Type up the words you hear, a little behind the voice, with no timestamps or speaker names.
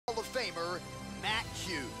Famer, Matt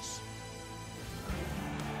Hughes.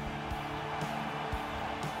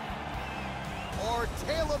 Our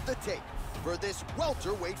tale of the tape for this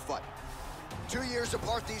welterweight fight. 2 years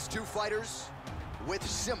apart, these two fighters with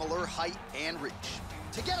similar height and reach.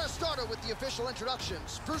 To get us started with the official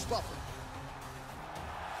introductions, Bruce Buffer.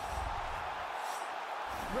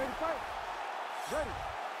 Ready to fight? Ready.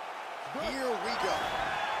 Good. Here we go.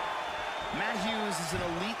 Matt Hughes is an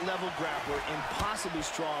elite-level grappler, impossibly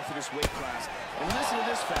strong for this weight class. And listen to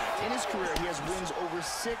this fact. In his career, he has wins over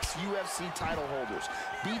 6 UFC title holders.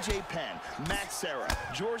 BJ Penn, Matt Serra,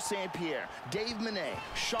 Georges St-Pierre, Dave Manet,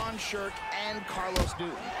 Sean Shirk, and Carlos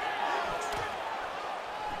Newton.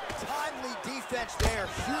 Timely defense there.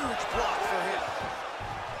 Huge block for him.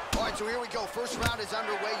 All right, so here we go. First round is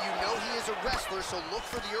underway. You know he is a wrestler, so look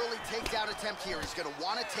for the early takedown attempt here. He's going to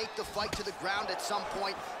want to take the fight to the ground at some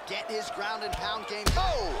point, get his ground and pound game.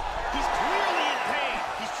 Oh! He's clearly in pain.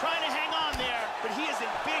 He's trying to hang on there, but he is in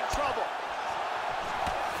big trouble.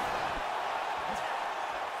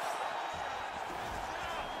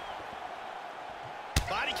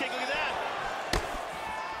 Body kick, look at that.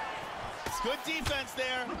 It's good defense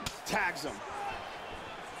there. Tags him.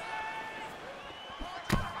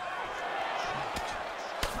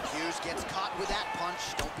 Hughes gets caught with that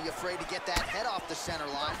punch. Don't be afraid to get that head off the center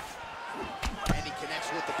line. And he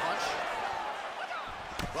connects with the punch.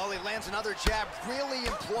 Well, he lands another jab, really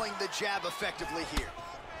employing the jab effectively here.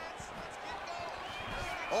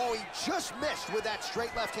 Oh, he just missed with that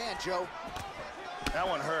straight left hand, Joe. That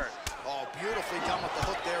one hurt. Oh, beautifully done with the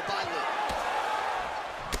hook there by Lee.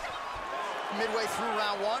 Midway through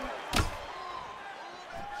round one.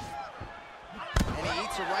 And he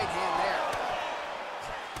eats a right hand there.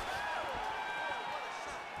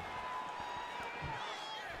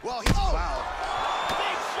 Well, oh! Wow.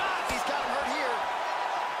 Big shot! He's got him hurt here.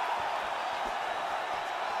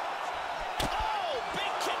 Oh, big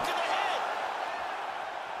kick to the head!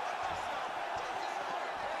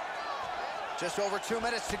 Just over 2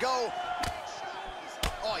 minutes to go.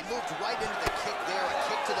 Oh, he moved right into the kick there. A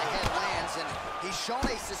kick to the head lands, and he's shown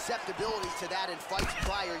a susceptibility to that in fights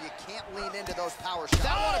prior. You can't lean into those power shots.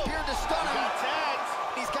 That one appeared to stun him. He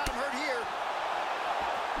tags. He's got him hurt here.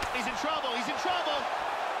 He's in trouble. He's in trouble.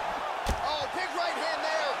 Oh, big right hand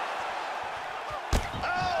there.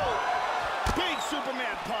 Oh! Big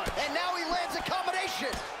Superman punch. And now he lands a combination.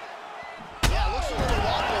 Yeah, looks a little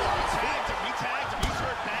wobbly on his feet. He tagged him. He's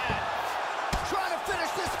hurt bad. Trying to finish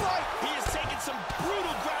this fight. He is taking some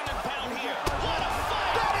brutal ground and pound here. What a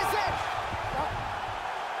fight! That is it.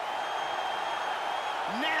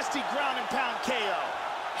 Nasty ground and pound KO.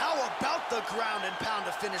 How about the ground and pound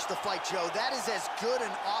to finish the fight, Joe? That is as good an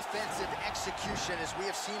offensive execution as we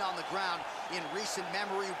have seen on the ground in recent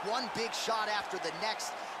memory. One big shot after the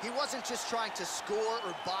next. He wasn't just trying to score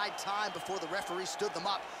or bide time before the referee stood them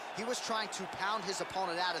up. He was trying to pound his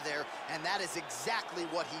opponent out of there, and that is exactly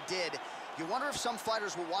what he did. You wonder if some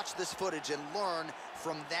fighters will watch this footage and learn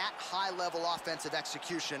from that high-level offensive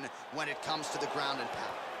execution when it comes to the ground and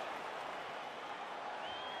pound.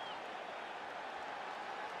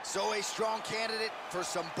 So a strong candidate for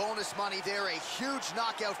some bonus money there. A huge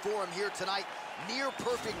knockout for him here tonight. Near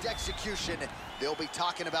perfect execution. They'll be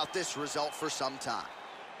talking about this result for some time.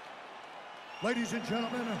 Ladies and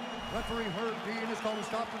gentlemen, referee Herb Dean has called a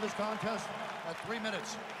stop to this contest at 3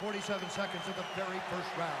 minutes, 47 seconds of the very first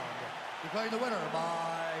round. Declaring the winner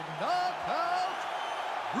by knockout,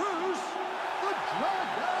 Bruce the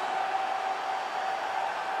Dragon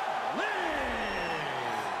Lee.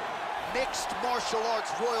 Mixed martial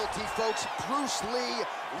arts royalty, folks. Bruce Lee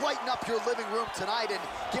lighting up your living room tonight, and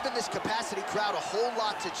giving this capacity crowd a whole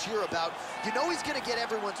lot to cheer about. You know he's gonna get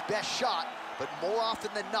everyone's best shot, but more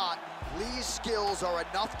often than not, Lee's skills are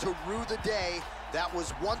enough to rue the day. That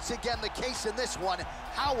was once again the case in this one.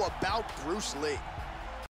 How about Bruce Lee?